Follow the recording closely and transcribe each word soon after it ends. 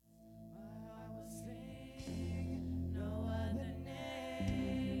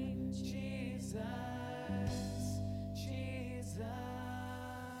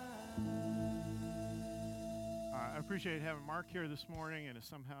Appreciate having Mark here this morning, and it's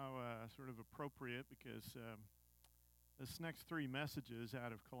somehow sort of appropriate because this next three messages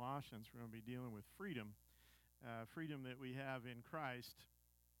out of Colossians, we're going to be dealing with freedom, freedom that we have in Christ.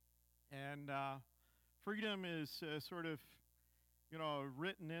 And freedom is sort of,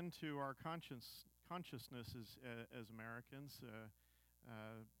 written into our consciousness as Americans.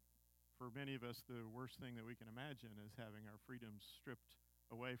 For many of us, the worst thing that we can imagine is having our freedoms stripped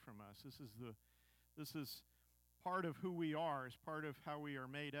away from us. This is part of who we are, is part of how we are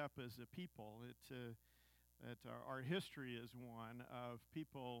made up as a people. That our history is one of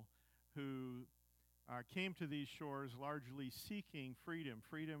people who came to these shores largely seeking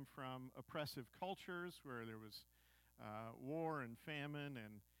freedom from oppressive cultures where there was war and famine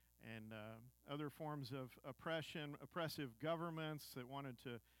and other forms of oppression, oppressive governments that wanted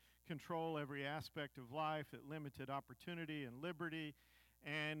to control every aspect of life, that limited opportunity and liberty,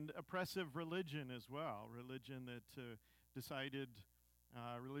 and oppressive religion as well, religion that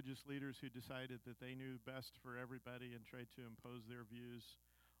religious leaders who decided that they knew best for everybody and tried to impose their views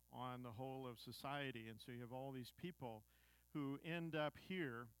on the whole of society. And so you have all these people who end up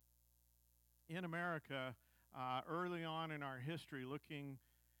here in America early on in our history looking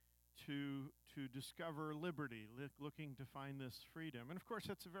to discover liberty, looking to find this freedom. And of course,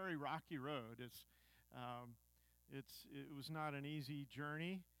 that's a very rocky road. It was not an easy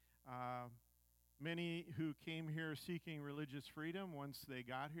journey. Many who came here seeking religious freedom, once they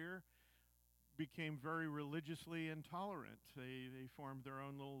got here, became very religiously intolerant. They formed their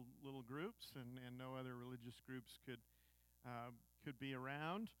own little groups, and no other religious groups could be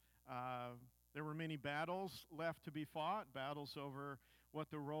around. There were many battles left to be fought, battles over what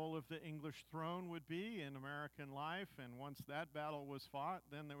the role of the English throne would be in American life. And once that battle was fought,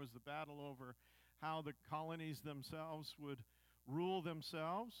 then there was the battle over how the colonies themselves would rule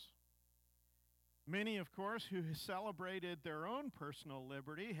themselves. Many, of course, who celebrated their own personal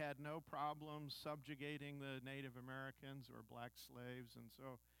liberty had no problem subjugating the Native Americans or black slaves. And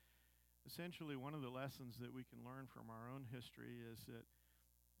so essentially one of the lessons that we can learn from our own history is that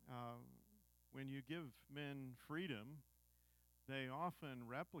when you give men freedom, they often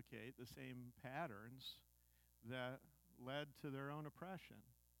replicate the same patterns that led to their own oppression.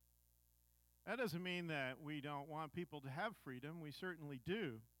 That doesn't mean that we don't want people to have freedom. We certainly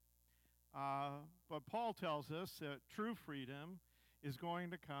do. But Paul tells us that true freedom is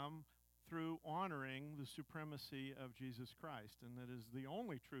going to come through honoring the supremacy of Jesus Christ, and that is the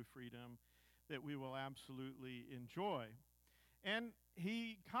only true freedom that we will absolutely enjoy. And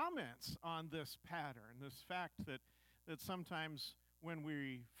he comments on this pattern, this fact that sometimes when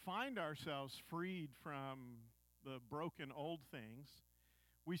we find ourselves freed from the broken old things,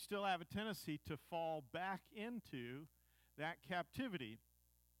 we still have a tendency to fall back into that captivity.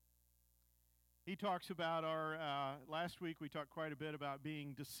 He talks about last week we talked quite a bit about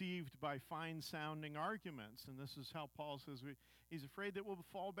being deceived by fine-sounding arguments, and this is how Paul says he's afraid that we'll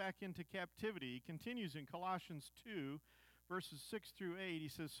fall back into captivity. He continues in Colossians 2, verses 6 through 8. He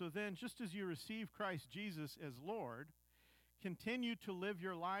says, "So then, just as you receive Christ Jesus as Lord, continue to live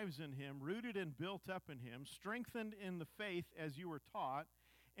your lives in him, rooted and built up in him, strengthened in the faith as you were taught,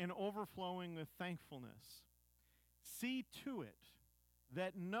 and overflowing with thankfulness. See to it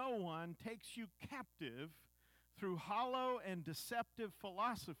that no one takes you captive through hollow and deceptive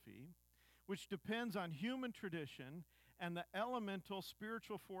philosophy, which depends on human tradition and the elemental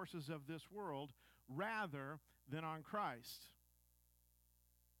spiritual forces of this world, rather than on Christ."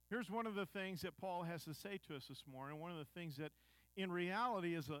 Here's one of the things that Paul has to say to us this morning, one of the things that in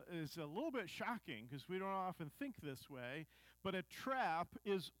reality is a little bit shocking because we don't often think this way, but a trap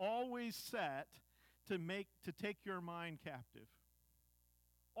is always set to take your mind captive.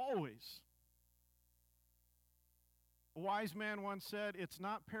 Always. A wise man once said, "It's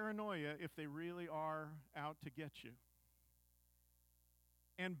not paranoia if they really are out to get you."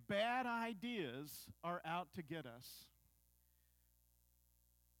 And bad ideas are out to get us.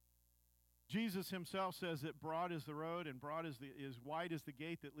 Jesus himself says that broad is the road and wide is the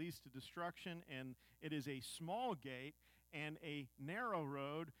gate that leads to destruction, and it is a small gate and a narrow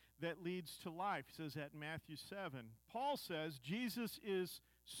road that leads to life. He says that in Matthew 7. Paul says Jesus is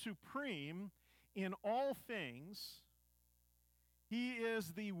supreme in all things. He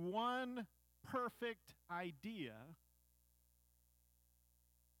is the one perfect idea.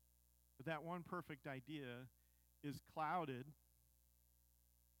 But that one perfect idea is clouded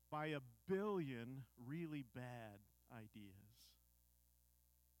by a billion really bad ideas.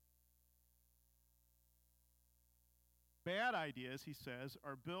 Bad ideas, he says,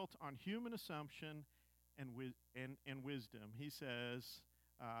 are built on human assumption and wisdom. He says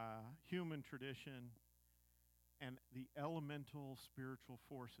human tradition and the elemental spiritual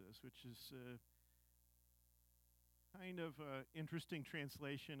forces, which is kind of an interesting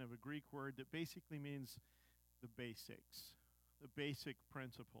translation of a Greek word that basically means the basics, the basic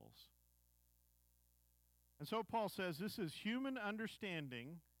principles. And so Paul says this is human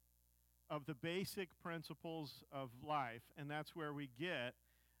understanding of the basic principles of life, and that's where we get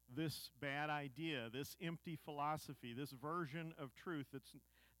this bad idea, this empty philosophy, this version of truth that's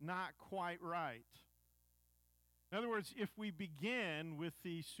not quite right. In other words, if we begin with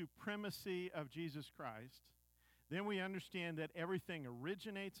the supremacy of Jesus Christ, then we understand that everything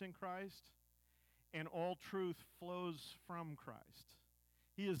originates in Christ and all truth flows from Christ.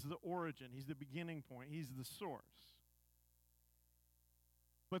 He is the origin. He's the beginning point. He's the source.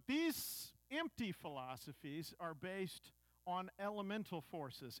 But these empty philosophies are based on elemental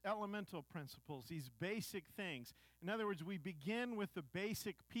forces, elemental principles, these basic things. In other words, we begin with the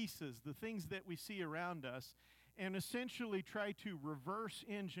basic pieces, the things that we see around us, and essentially try to reverse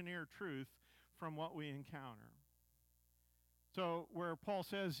engineer truth from what we encounter. So where Paul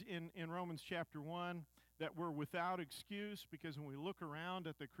says in Romans chapter 1 that we're without excuse because when we look around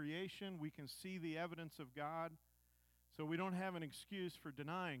at the creation, we can see the evidence of God. So we don't have an excuse for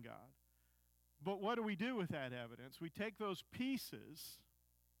denying God. But what do we do with that evidence? We take those pieces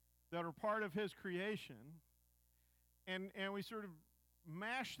that are part of his creation and we sort of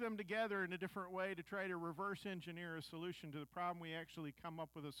mash them together in a different way to try to reverse engineer a solution to the problem. We actually come up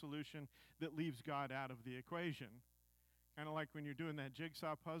with a solution that leaves God out of the equation. Kind of like when you're doing that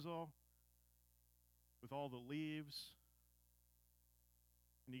jigsaw puzzle with all the leaves.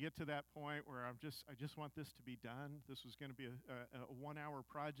 And you get to that point where I just want this to be done. This was going to be a 1-hour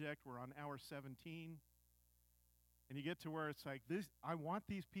project. We're on hour 17. And you get to where it's like, this. I want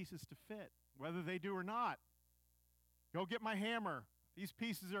these pieces to fit, whether they do or not. Go get my hammer. These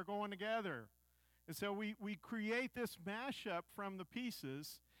pieces are going together. And so we create this mashup from the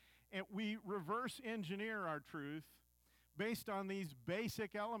pieces, and we reverse engineer our truth based on these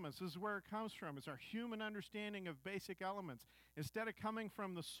basic elements. This is where it comes from. It's our human understanding of basic elements. Instead of coming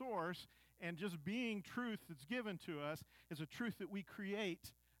from the source and just being truth that's given to us, it's a truth that we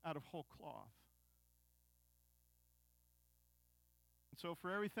create out of whole cloth. And so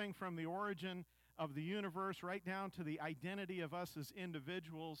for everything from the origin of the universe right down to the identity of us as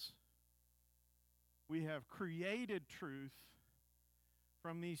individuals, we have created truth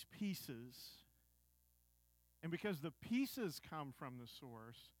from these pieces. And because the pieces come from the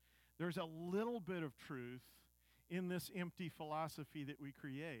source, there's a little bit of truth in this empty philosophy that we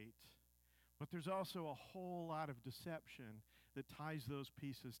create. But there's also a whole lot of deception that ties those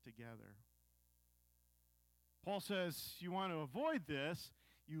pieces together. Paul says you want to avoid this.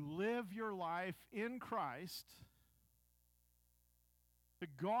 You live your life in Christ to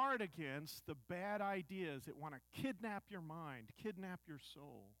guard against the bad ideas that want to kidnap your mind, kidnap your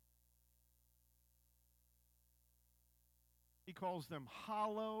soul. He calls them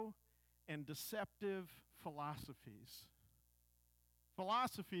hollow and deceptive philosophies.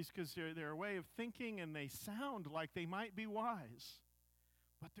 Philosophies because they're a way of thinking and they sound like they might be wise,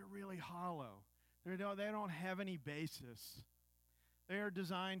 but they're really hollow. They don't have any basis. They are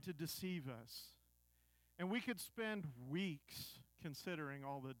designed to deceive us. And we could spend weeks considering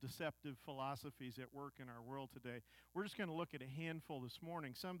all the deceptive philosophies at work in our world today. We're just going to look at a handful this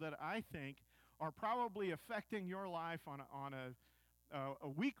morning, some that I think are probably affecting your life on a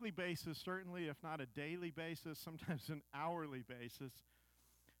weekly basis, certainly, if not a daily basis, sometimes an hourly basis.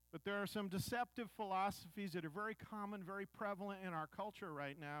 But there are some deceptive philosophies that are very common, very prevalent in our culture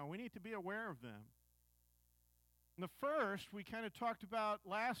right now. We need to be aware of them. And the first we kind of talked about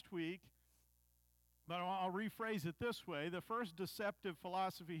last week, but I'll rephrase it this way. The first deceptive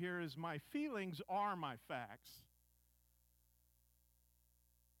philosophy here is my feelings are my facts.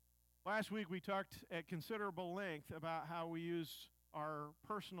 Last week we talked at considerable length about how we use our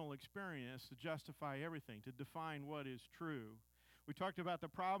personal experience to justify everything, to define what is true. We talked about the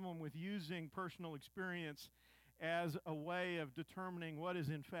problem with using personal experience as a way of determining what is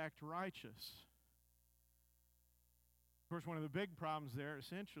in fact righteous. Of course, one of the big problems there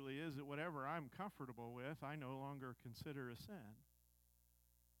essentially is that whatever I'm comfortable with, I no longer consider a sin.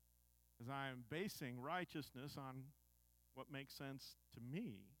 As I am basing righteousness on what makes sense to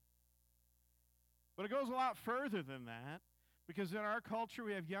me. But it goes a lot further than that, because in our culture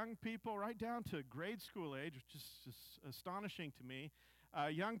we have young people right down to grade school age, which is just astonishing to me,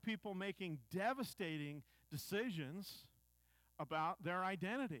 young people making devastating decisions about their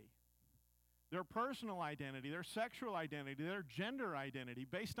identity, their personal identity, their sexual identity, their gender identity,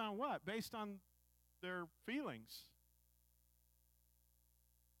 based on what? Based on their feelings.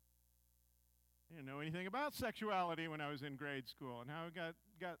 I didn't know anything about sexuality when I was in grade school. And now we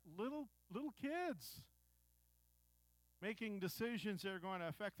got little kids making decisions that are going to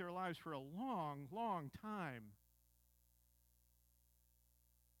affect their lives for a long, long time.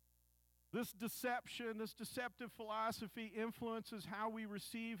 This deception, this deceptive philosophy influences how we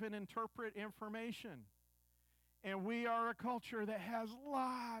receive and interpret information. And we are a culture that has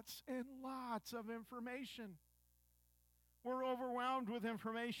lots and lots of information. We're overwhelmed with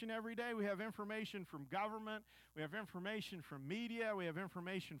information every day. We have information from government. We have information from media. We have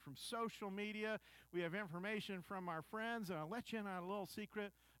information from social media. We have information from our friends. And I'll let you in on a little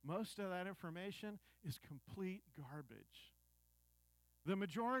secret. Most of that information is complete garbage. The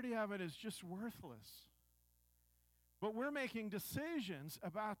majority of it is just worthless. But we're making decisions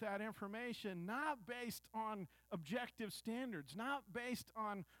about that information not based on objective standards, not based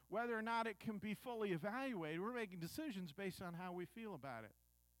on whether or not it can be fully evaluated. We're making decisions based on how we feel about it.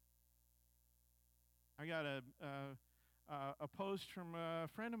 I got a post from a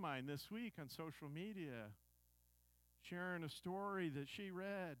friend of mine this week on social media sharing a story that she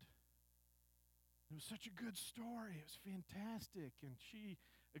read. It was such a good story. It was fantastic. And she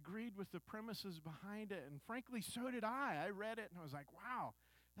agreed with the premises behind it. And frankly, so did I. I read it and I was like, wow,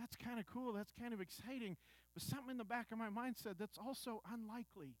 that's kind of cool. That's kind of exciting. But something in the back of my mind said that's also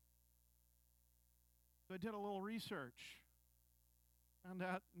unlikely. So I did a little research. Found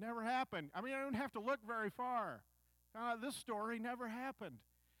out never happened. I mean, I don't have to look very far. Found out this story never happened.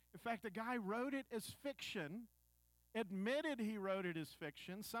 In fact, the guy wrote it as fiction, admitted he wrote it as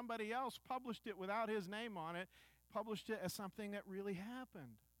fiction. Somebody else published it without his name on it, published it as something that really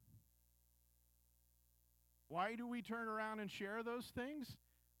happened. Why do we turn around and share those things?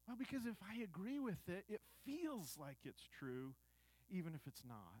 Well, because if I agree with it, it feels like it's true, even if it's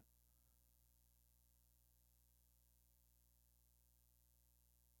not.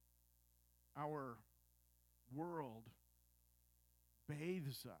 Our world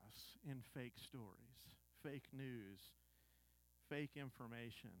bathes us in fake stories, fake news, fake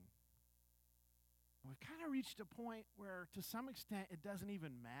information. We've kind of reached a point where, to some extent, it doesn't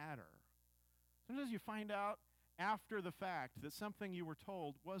even matter. Sometimes you find out after the fact that something you were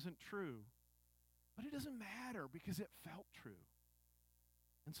told wasn't true, but it doesn't matter because it felt true.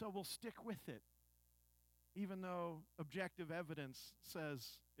 And so we'll stick with it, even though objective evidence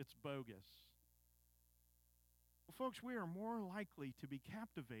says it's bogus. Well, folks, we are more likely to be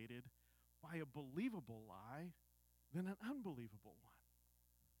captivated by a believable lie than an unbelievable one.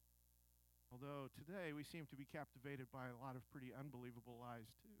 Although today we seem to be captivated by a lot of pretty unbelievable lies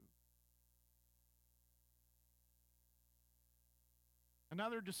too.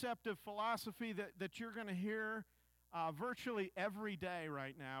 Another deceptive philosophy that you're going to hear virtually every day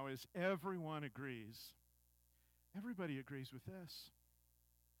right now is everyone agrees. Everybody agrees with this.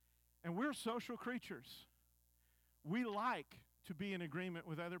 And we're social creatures. We like to be in agreement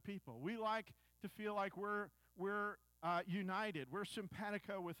with other people. We like to feel like we're united. We're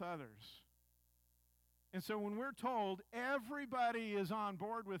simpatico with others. And so when we're told everybody is on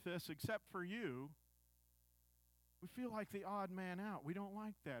board with this except for you, we feel like the odd man out. We don't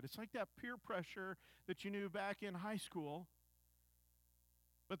like that. It's like that peer pressure that you knew back in high school.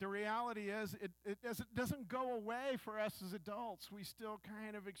 But the reality is it doesn't go away for us as adults. We still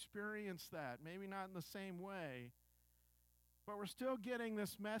kind of experience that. Maybe not in the same way. But we're still getting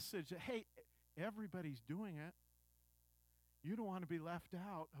this message that, hey, everybody's doing it. You don't want to be left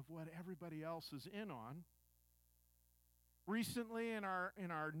out of what everybody else is in on. Recently in our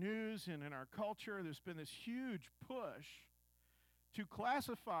news and in our culture, there's been this huge push to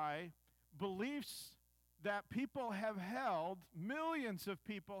classify beliefs that people have held, millions of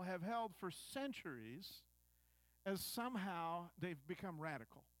people have held for centuries, as somehow they've become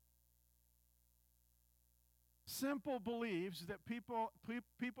radical. Simple beliefs that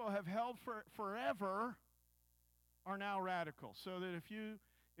people have held for forever are now radical. So that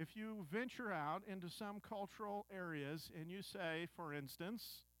if you venture out into some cultural areas and you say, for instance,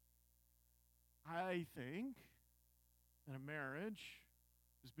 I think that a marriage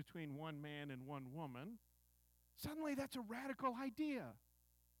is between one man and one woman, suddenly that's a radical idea.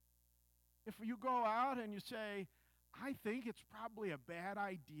 If you go out and you say, I think it's probably a bad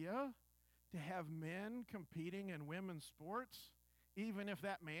idea to have men competing in women's sports, even if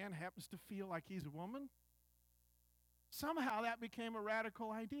that man happens to feel like he's a woman, somehow that became a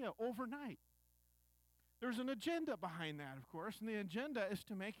radical idea overnight. There's an agenda behind that, of course, and the agenda is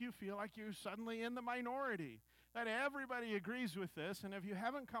to make you feel like you're suddenly in the minority, that everybody agrees with this, and if you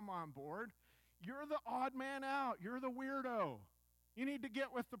haven't come on board, you're the odd man out. You're the weirdo. You need to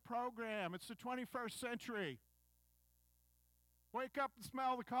get with the program. It's the 21st century. Wake up and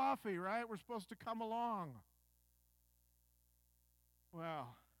smell the coffee, right? We're supposed to come along.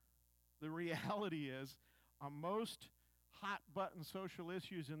 Well, the reality is, on most hot-button social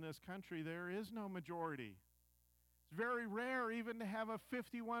issues in this country, there is no majority. It's very rare even to have a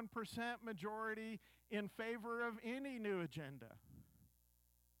 51% majority in favor of any new agenda.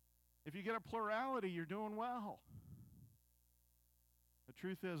 If you get a plurality, you're doing well. The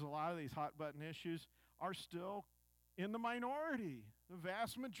truth is, a lot of these hot-button issues are still in the minority. The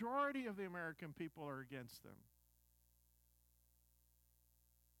vast majority of the American people are against them.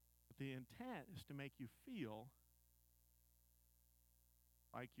 But the intent is to make you feel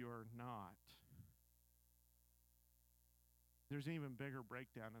like you're not. There's an even bigger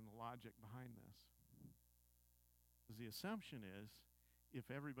breakdown in the logic behind this. Because the assumption is, if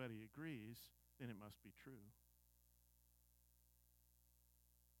everybody agrees, then it must be true.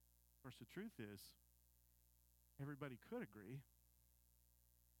 Of course, the truth is, everybody could agree.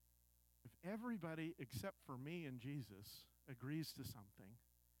 If everybody except for me and Jesus agrees to something,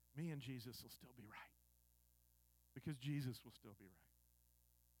 me and Jesus will still be right. Because Jesus will still be right.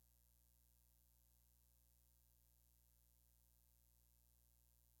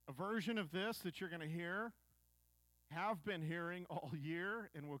 A version of this that you're going to hear, have been hearing all year,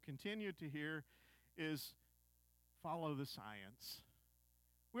 and will continue to hear, is follow the science.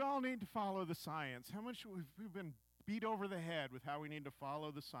 We all need to follow the science. How much we've been beat over the head with how we need to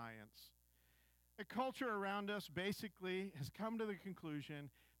follow the science. The culture around us basically has come to the conclusion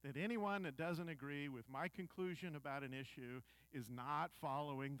that anyone that doesn't agree with my conclusion about an issue is not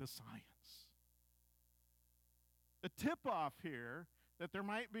following the science. The tip-off here that there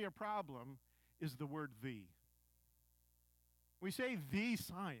might be a problem is the word "the." We say "the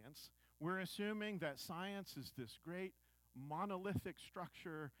science," we're assuming that science is this great monolithic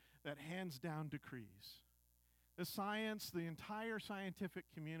structure that hands down decrees. The science, the entire scientific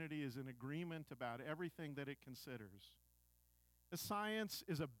community is in agreement about everything that it considers. The science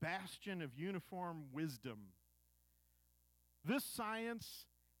is a bastion of uniform wisdom. This science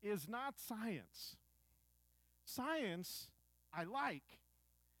is not science. Science, I like.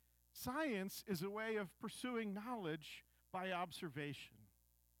 Science is a way of pursuing knowledge by observation.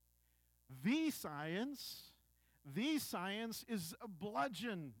 The science is a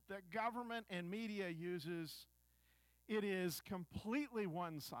bludgeon that government and media uses. It is completely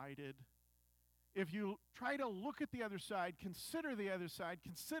one-sided. If you try to look at the other side, consider the other side,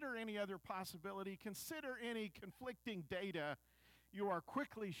 consider any other possibility, consider any conflicting data, you are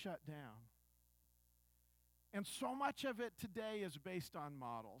quickly shut down. And so much of it today is based on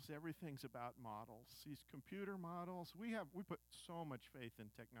models. Everything's about models. These computer models, we put so much faith in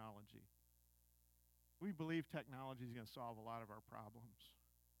technology. We believe technology is going to solve a lot of our problems.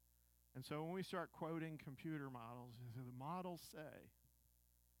 And so when we start quoting computer models, the models say,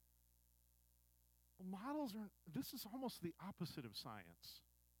 well, this is almost the opposite of science.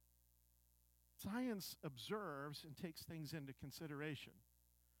 Science observes and takes things into consideration.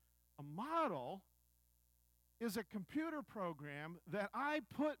 A model is a computer program that I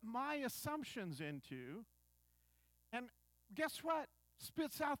put my assumptions into, and guess what?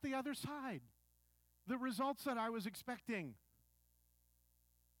 Spits out the other side. The results that I was expecting.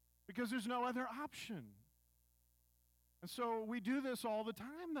 Because there's no other option. And so we do this all the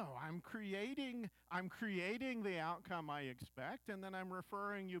time, though. I'm creating the outcome I expect, and then I'm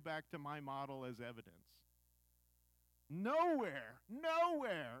referring you back to my model as evidence. Nowhere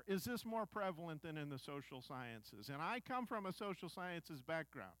is this more prevalent than in the social sciences. And I come from a social sciences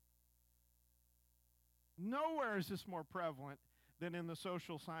background. Nowhere is this more prevalent than in the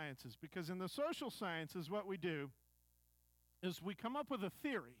social sciences. Because in the social sciences, what we do is we come up with a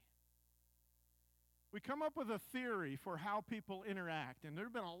theory. We come up with a theory for how people interact. And there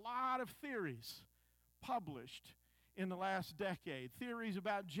have been a lot of theories published in the last decade. Theories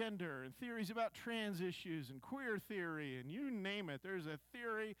about gender and theories about trans issues and queer theory and you name it. There's a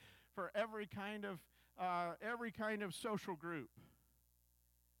theory for every kind of social group.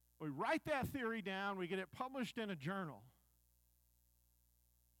 We write that theory down. We get it published in a journal.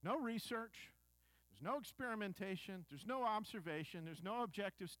 No research. There's no experimentation. There's no observation. There's no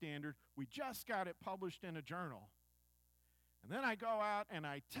objective standard. We just got it published in a journal. And then I go out and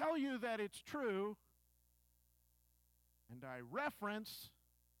I tell you that it's true, and I reference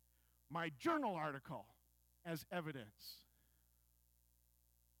my journal article as evidence.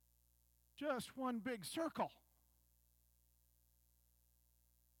 Just one big circle.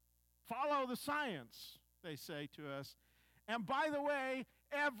 Follow the science, they say to us. And by the way,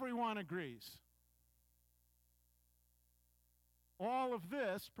 everyone agrees. All of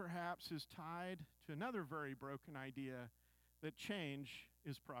this, perhaps, is tied to another very broken idea that change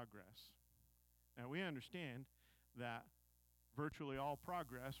is progress. Now, we understand that virtually all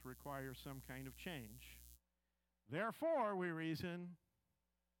progress requires some kind of change. Therefore, we reason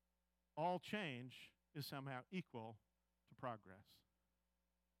all change is somehow equal to progress.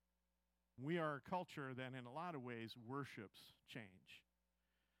 We are a culture that, in a lot of ways, worships change.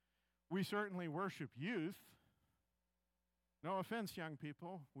 We certainly worship youth. No offense, young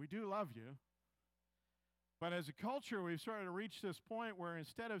people, we do love you. But as a culture, we've sort of reached this point where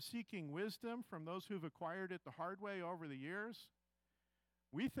instead of seeking wisdom from those who've acquired it the hard way over the years,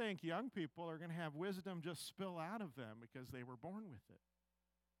 we think young people are going to have wisdom just spill out of them because they were born with it.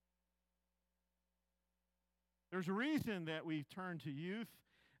 There's a reason that we turn to youth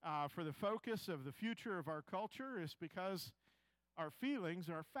for the focus of the future of our culture is because our feelings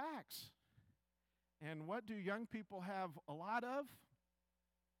are facts. And what do young people have a lot of?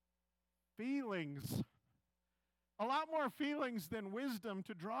 Feelings. A lot more feelings than wisdom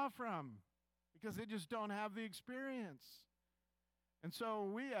to draw from because they just don't have the experience. And so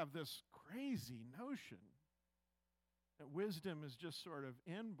we have this crazy notion that wisdom is just sort of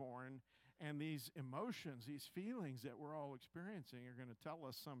inborn, and these emotions, these feelings that we're all experiencing are going to tell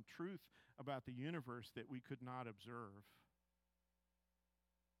us some truth about the universe that we could not observe.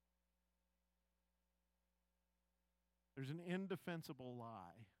 There's an indefensible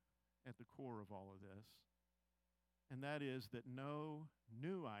lie at the core of all of this, and that is that no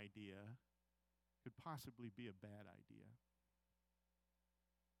new idea could possibly be a bad idea.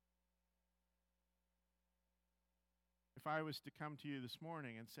 If I was to come to you this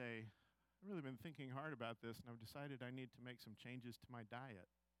morning and say, I've really been thinking hard about this and I've decided I need to make some changes to my diet,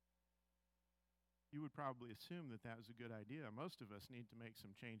 you would probably assume that that was a good idea. Most of us need to make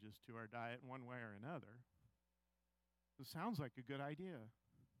some changes to our diet in one way or another. It sounds like a good idea.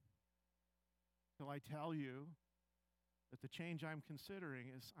 Till I tell you that the change I'm considering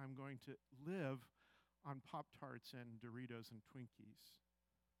is I'm going to live on Pop-Tarts and Doritos and Twinkies.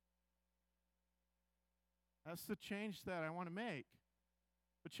 That's the change that I want to make.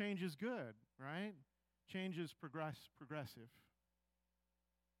 But change is good, right? Change is progressive.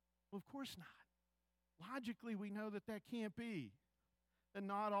 Well, of course not. Logically, we know that that can't be. That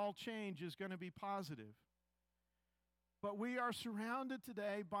not all change is going to be positive. But we are surrounded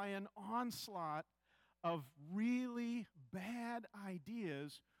today by an onslaught of really bad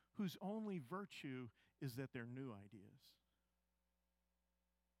ideas whose only virtue is that they're new ideas.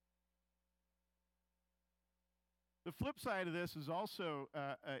 The flip side of this is also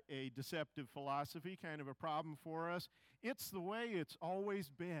a deceptive philosophy, kind of a problem for us. It's the way it's always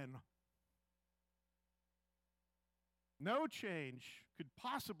been. No change could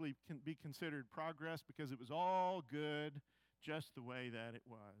possibly be considered progress because it was all good just the way that it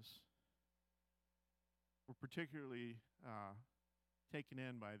was. We're particularly taken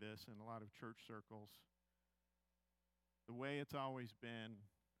in by this in a lot of church circles. The way it's always been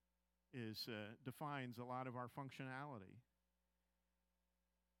defines a lot of our functionality.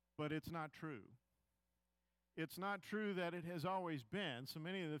 But it's not true. It's not true that it has always been. So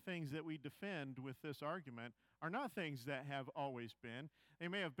many of the things that we defend with this argument are not things that have always been. They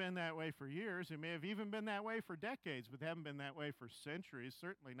may have been that way for years. They may have even been that way for decades, but they haven't been that way for centuries,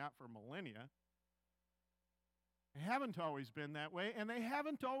 certainly not for millennia. They haven't always been that way, and they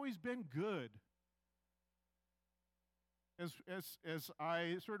haven't always been good. As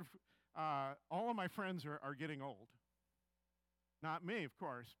I sort of, all of my friends are getting old. Not me, of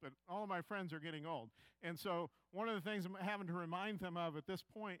course, but all of my friends are getting old. And so one of the things I'm having to remind them of at this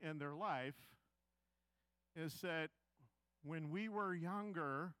point in their life is that when we were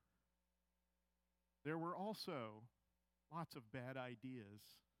younger, there were also lots of bad ideas.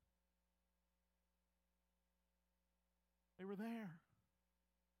 They were there.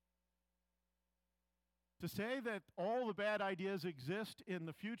 To say that all the bad ideas exist in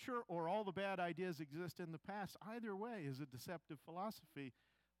the future or all the bad ideas exist in the past, either way is a deceptive philosophy.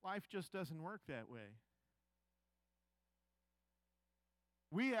 Life just doesn't work that way.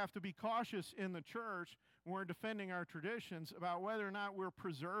 We have to be cautious in the church when we're defending our traditions about whether or not we're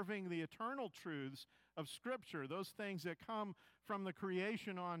preserving the eternal truths of Scripture, those things that come from the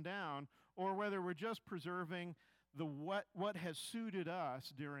creation on down, or whether we're just preserving the what has suited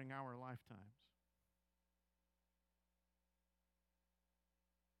us during our lifetimes.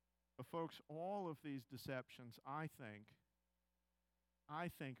 But folks, all of these deceptions, I think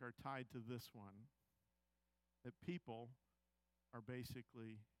are tied to this one, that people are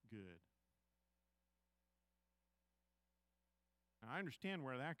basically good. Now, I understand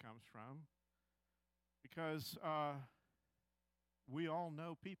where that comes from because we all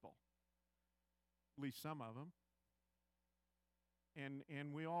know people, at least some of them.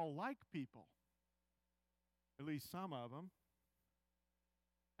 and we all like people, at least some of them.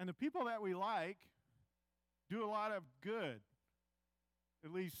 And the people that we like do a lot of good,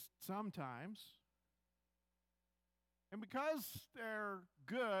 at least sometimes. And because they're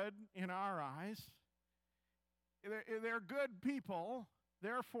good in our eyes, they're good people,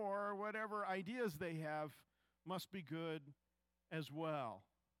 therefore, whatever ideas they have must be good as well.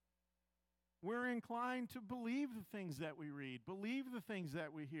 We're inclined to believe the things that we read, believe the things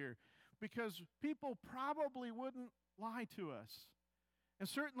that we hear, because people probably wouldn't lie to us. And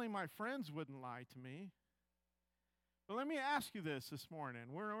certainly my friends wouldn't lie to me. But let me ask you this morning.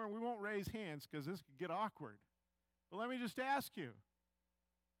 We won't raise hands because this could get awkward. But let me just ask you,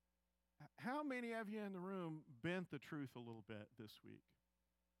 how many of you in the room bent the truth a little bit this week?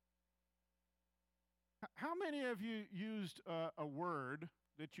 How many of you used a word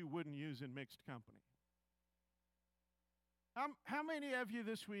that you wouldn't use in mixed company? How many of you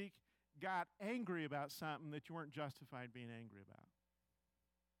this week got angry about something that you weren't justified being angry about?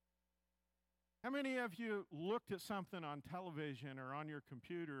 How many of you looked at something on television or on your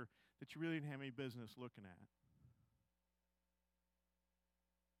computer that you really didn't have any business looking at?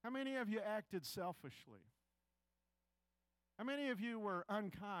 How many of you acted selfishly? How many of you were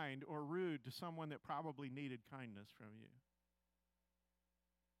unkind or rude to someone that probably needed kindness from you?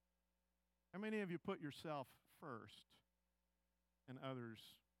 How many of you put yourself first and others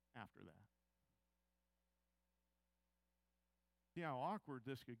after that? See how awkward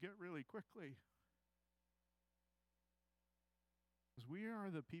this could get really quickly. Because we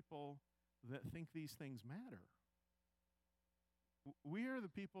are the people that think these things matter. We are the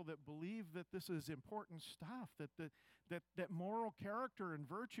people that believe that this is important stuff, that moral character and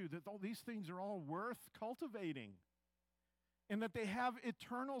virtue, that all these things are all worth cultivating, and that they have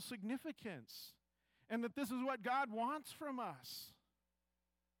eternal significance, and that this is what God wants from us,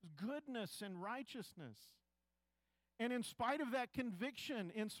 goodness and righteousness. And in spite of that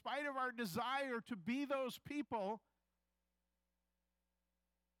conviction, in spite of our desire to be those people,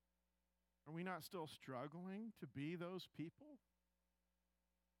 are we not still struggling to be those people?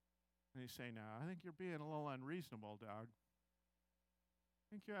 And you say, no, I think you're being a little unreasonable, Doug. I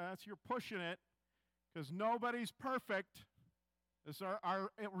think you're pushing it because nobody's perfect. It's our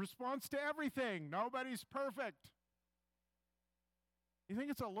response to everything. Nobody's perfect. You think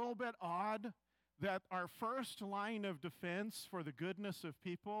it's a little bit odd that our first line of defense for the goodness of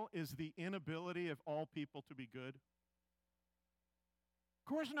people is the inability of all people to be good? Of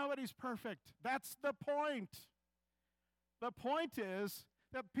course, nobody's perfect. That's the point. The point is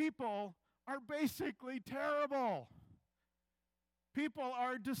that people are basically terrible. People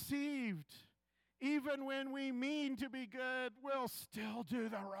are deceived. Even when we mean to be good, we'll still do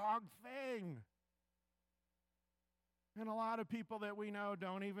the wrong thing. And a lot of people that we know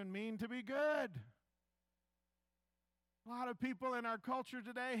don't even mean to be good. A lot of people in our culture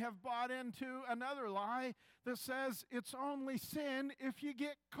today have bought into another lie that says it's only sin if you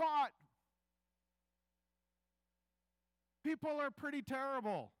get caught. People are pretty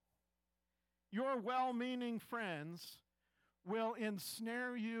terrible. Your well-meaning friends will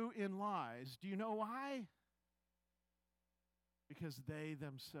ensnare you in lies. Do you know why? Because they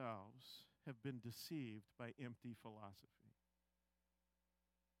themselves have been deceived by empty philosophy.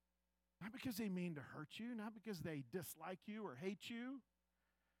 Not because they mean to hurt you, not because they dislike you or hate you,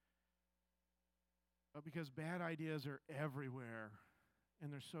 but because bad ideas are everywhere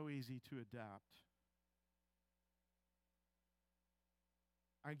and they're so easy to adopt.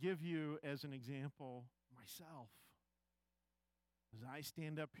 I give you as an example myself. As I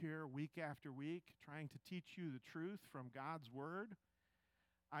stand up here week after week trying to teach you the truth from God's Word,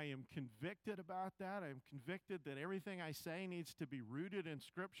 I am convicted about that. I am convicted that everything I say needs to be rooted in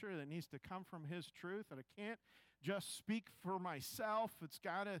Scripture, that needs to come from His truth, that I can't just speak for myself. It's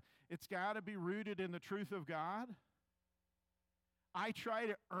got to be rooted in the truth of God. I try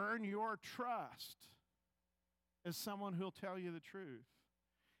to earn your trust as someone who'll tell you the truth.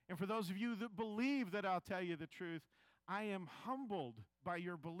 And for those of you that believe that I'll tell you the truth, I am humbled by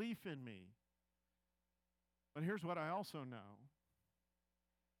your belief in me. But here's what I also know.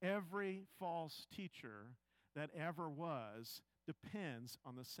 Every false teacher that ever was depends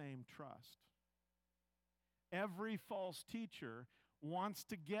on the same trust. Every false teacher wants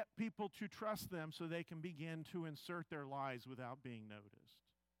to get people to trust them so they can begin to insert their lies without being noticed.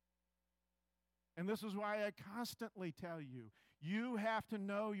 And this is why I constantly tell you, you have to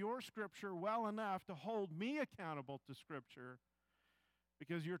know your Scripture well enough to hold me accountable to Scripture,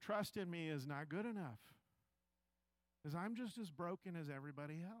 because your trust in me is not good enough. Because I'm just as broken as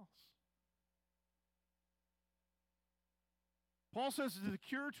everybody else. Paul says that the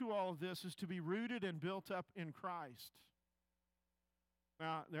cure to all of this is to be rooted and built up in Christ.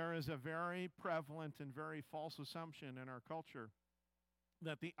 Now, there is a very prevalent and very false assumption in our culture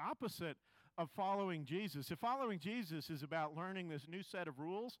that the opposite of following Jesus, if following Jesus is about learning this new set of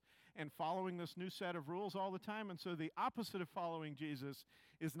rules and following this new set of rules all the time, and so the opposite of following Jesus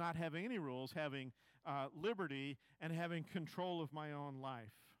is not having any rules, having liberty and having control of my own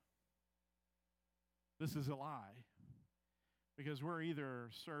life. This is a lie, because we're either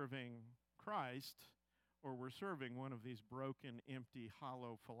serving Christ or we're serving one of these broken, empty,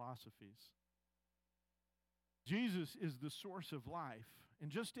 hollow philosophies. Jesus is the source of life. And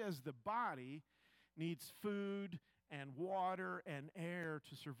just as the body needs food and water and air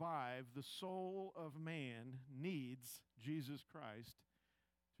to survive, the soul of man needs Jesus Christ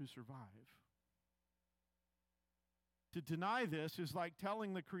to survive. To deny this is like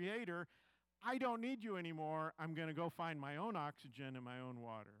telling the Creator, I don't need you anymore. I'm going to go find my own oxygen and my own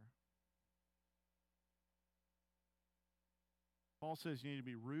water. Paul says you need to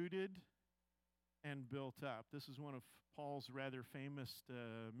be rooted and built up. This is one of Paul's rather famous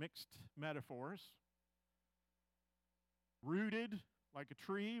mixed metaphors. Rooted like a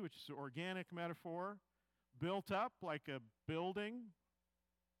tree, which is an organic metaphor. Built up like a building,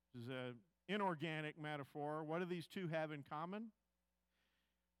 which is an inorganic metaphor. What do these two have in common?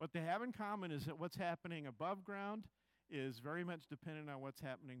 What they have in common is that what's happening above ground is very much dependent on what's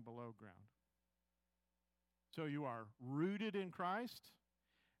happening below ground. So you are rooted in Christ,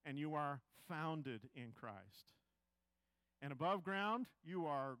 and you are founded in Christ. And above ground, you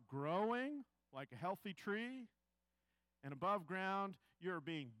are growing like a healthy tree, and above ground, you're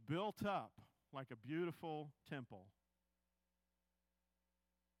being built up like a beautiful temple.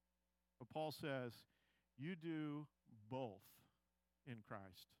 But Paul says, you do both in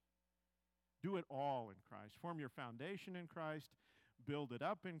Christ. Do it all in Christ. Form your foundation in Christ. Build it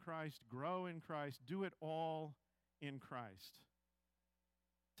up in Christ. Grow in Christ. Do it all in Christ.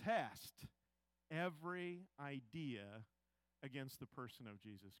 Test every idea against the person of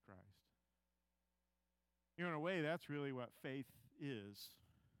Jesus Christ. You know, in a way, that's really what faith is.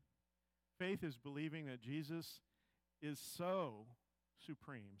 Faith is believing that Jesus is so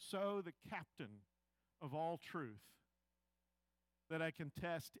supreme, so the captain of all truth, that I can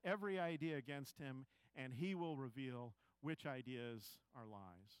test every idea against him, and he will reveal which ideas are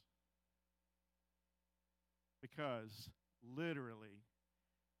lies. Because literally,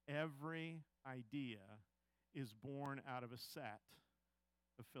 every idea is born out of a set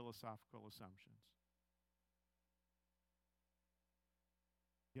of philosophical assumptions.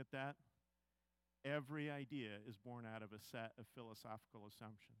 Get that? Every idea is born out of a set of philosophical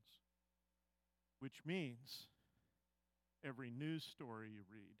assumptions, which means every news story you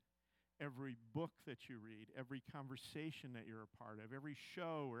read, every book that you read, every conversation that you're a part of, every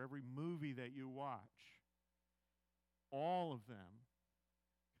show or every movie that you watch, all of them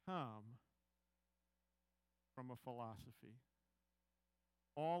come from a philosophy.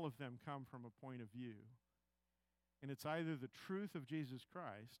 All of them come from a point of view. And it's either the truth of Jesus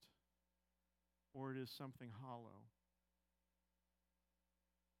Christ or it is something hollow.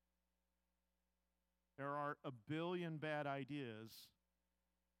 There are a billion bad ideas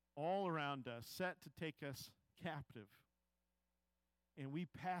all around us set to take us captive. And we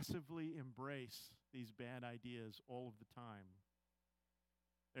passively embrace these bad ideas all of the time.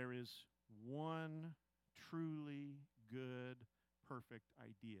 There is one truly good, perfect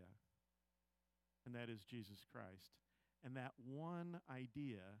idea, and that is Jesus Christ. And that one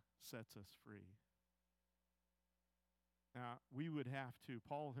idea sets us free. Now, we would have to,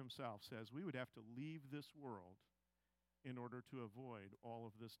 Paul himself says, we would have to leave this world in order to avoid all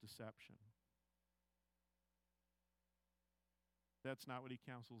of this deception. That's not what he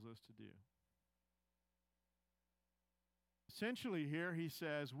counsels us to do. Essentially here he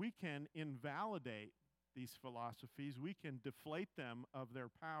says we can invalidate these philosophies. We can deflate them of their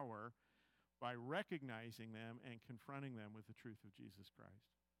power by recognizing them and confronting them with the truth of Jesus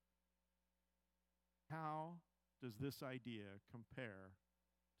Christ. How does this idea compare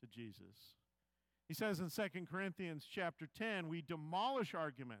to Jesus? He says in 2 Corinthians chapter 10, we demolish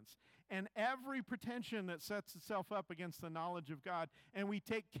arguments and every pretension that sets itself up against the knowledge of God, and we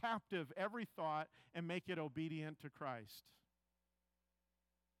take captive every thought and make it obedient to Christ.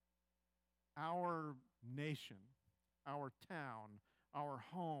 Our nation, our town, our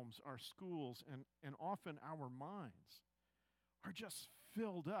homes, our schools, and often our minds are just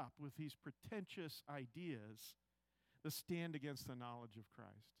filled up with these pretentious ideas that stand against the knowledge of Christ.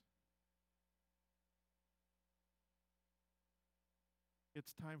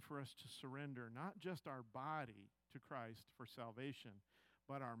 It's time for us to surrender not just our body to Christ for salvation,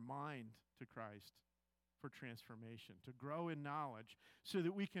 but our mind to Christ for transformation, to grow in knowledge so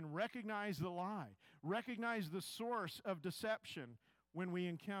that we can recognize the lie, recognize the source of deception when we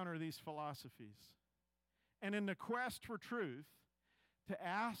encounter these philosophies. And in the quest for truth, to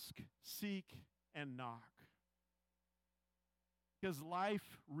ask, seek, and knock. Because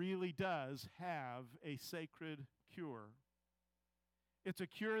life really does have a sacred cure. It's a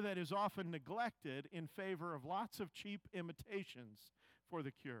cure that is often neglected in favor of lots of cheap imitations for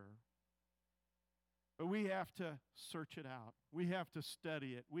the cure. But we have to search it out. We have to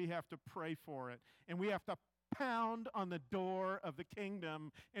study it. We have to pray for it. And we have to pound on the door of the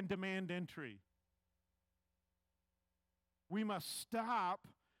kingdom and demand entry. We must stop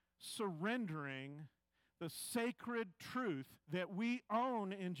surrendering the sacred truth that we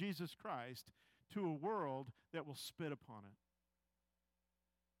own in Jesus Christ to a world that will spit upon it.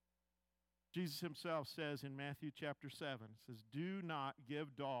 Jesus himself says in Matthew chapter 7, says, "Do not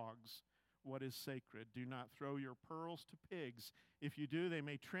give dogs what is sacred. Do not throw your pearls to pigs. If you do, they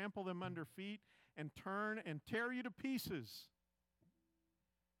may trample them under feet and turn and tear you to pieces.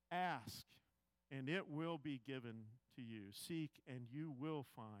 Ask, and it will be given to you. Seek, and you will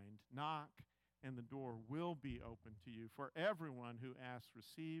find. Knock, and the door will be open to you. For everyone who asks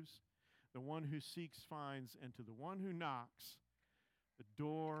receives, the one who seeks finds, and to the one who knocks, the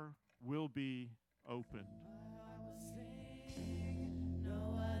door will be opened."